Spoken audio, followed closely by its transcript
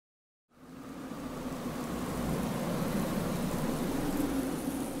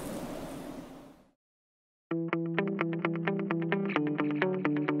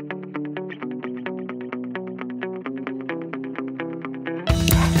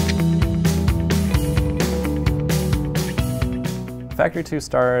Factory 2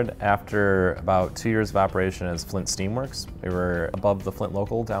 started after about 2 years of operation as Flint Steamworks. We were above the Flint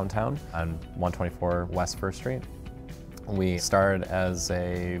Local downtown on 124 West 1st Street. We started as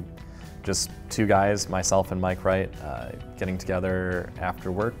just two guys, myself and Mike Wright, getting together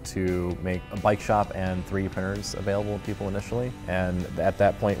after work to make a bike shop and 3D printers available to people initially. And at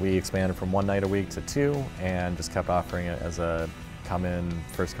that point we expanded from one night a week to two and just kept offering it as a come in,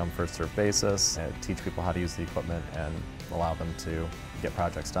 first come, first served basis, and teach people how to use the equipment and allow them to get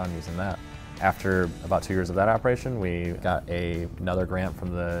projects done using that. After about 2 years of that operation, we got another grant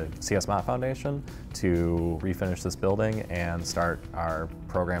from the CS Mott Foundation to refinish this building and start our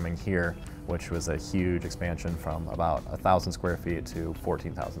programming here, which was a huge expansion from about 1,000 square feet to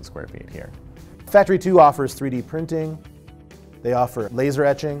 14,000 square feet here. Factory 2 offers 3D printing. They offer laser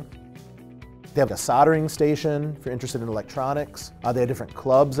etching. They have a soldering station if you're interested in electronics. They have different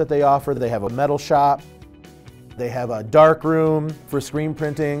clubs that they offer. They have a metal shop. They have a dark room for screen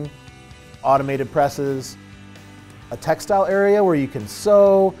printing, automated presses, a textile area where you can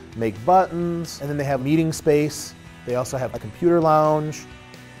sew, make buttons, and then they have meeting space. They also have a computer lounge.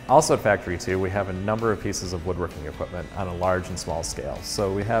 Also at Factory 2, we have a number of pieces of woodworking equipment on a large and small scale.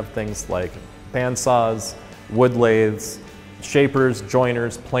 So we have things like bandsaws, wood lathes, shapers,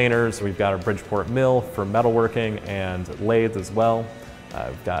 joiners, planers. We've got a Bridgeport mill for metalworking and lathe as well.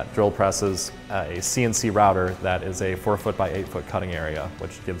 We've got drill presses, a CNC router that is a 4 foot by 8 foot cutting area,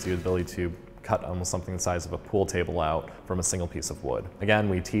 which gives you the ability to cut almost something the size of a pool table out from a single piece of wood. Again,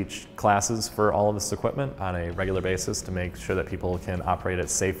 we teach classes for all of this equipment on a regular basis to make sure that people can operate it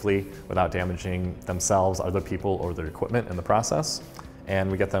safely without damaging themselves, other people, or their equipment in the process. And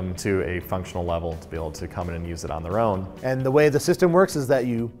we get them to a functional level to be able to come in and use it on their own. And the way the system works is that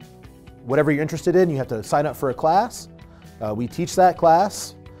whatever you're interested in, you have to sign up for a class. We teach that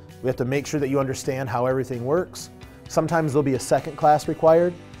class. We have to make sure that you understand how everything works. Sometimes there'll be a second class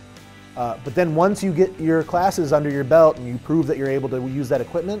required. But then once you get your classes under your belt and you prove that you're able to use that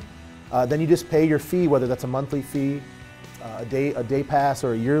equipment, then you just pay your fee, whether that's a monthly fee, a day pass,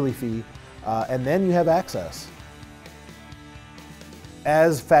 or a yearly fee, and then you have access.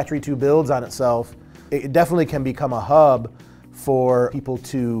 As Factory 2 builds on itself, it definitely can become a hub for people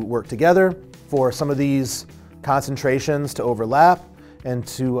to work together, for some of these concentrations to overlap, and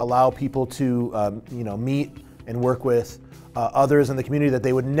to allow people to meet and work with others in the community that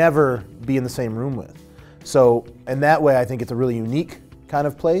they would never be in the same room with. So in that way, I think it's a really unique kind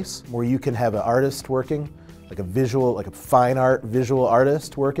of place where you can have an artist working, like a fine art visual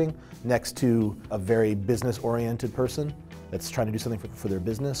artist working next to a very business-oriented person that's trying to do something for their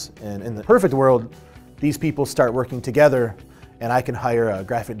business. And in the perfect world, these people start working together, and I can hire a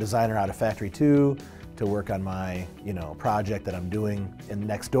graphic designer out of Factory 2 to work on my project that I'm doing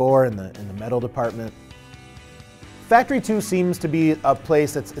next door in the metal department. Factory 2 seems to be a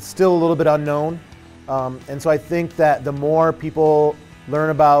place it's still a little bit unknown, and so I think that the more people learn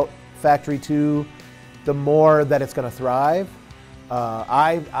about Factory 2, the more that it's going to thrive.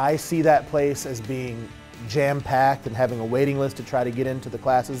 I see that place as being jam-packed and having a waiting list to try to get into the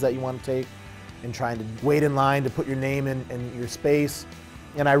classes that you want to take, and trying to wait in line to put your name in your space.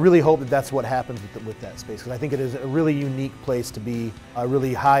 And I really hope that that's what happens with that space, because I think it is a really unique place to be, a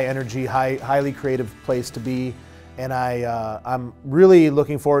really high energy, highly creative place to be. And I'm really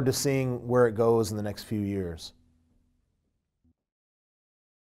looking forward to seeing where it goes in the next few years.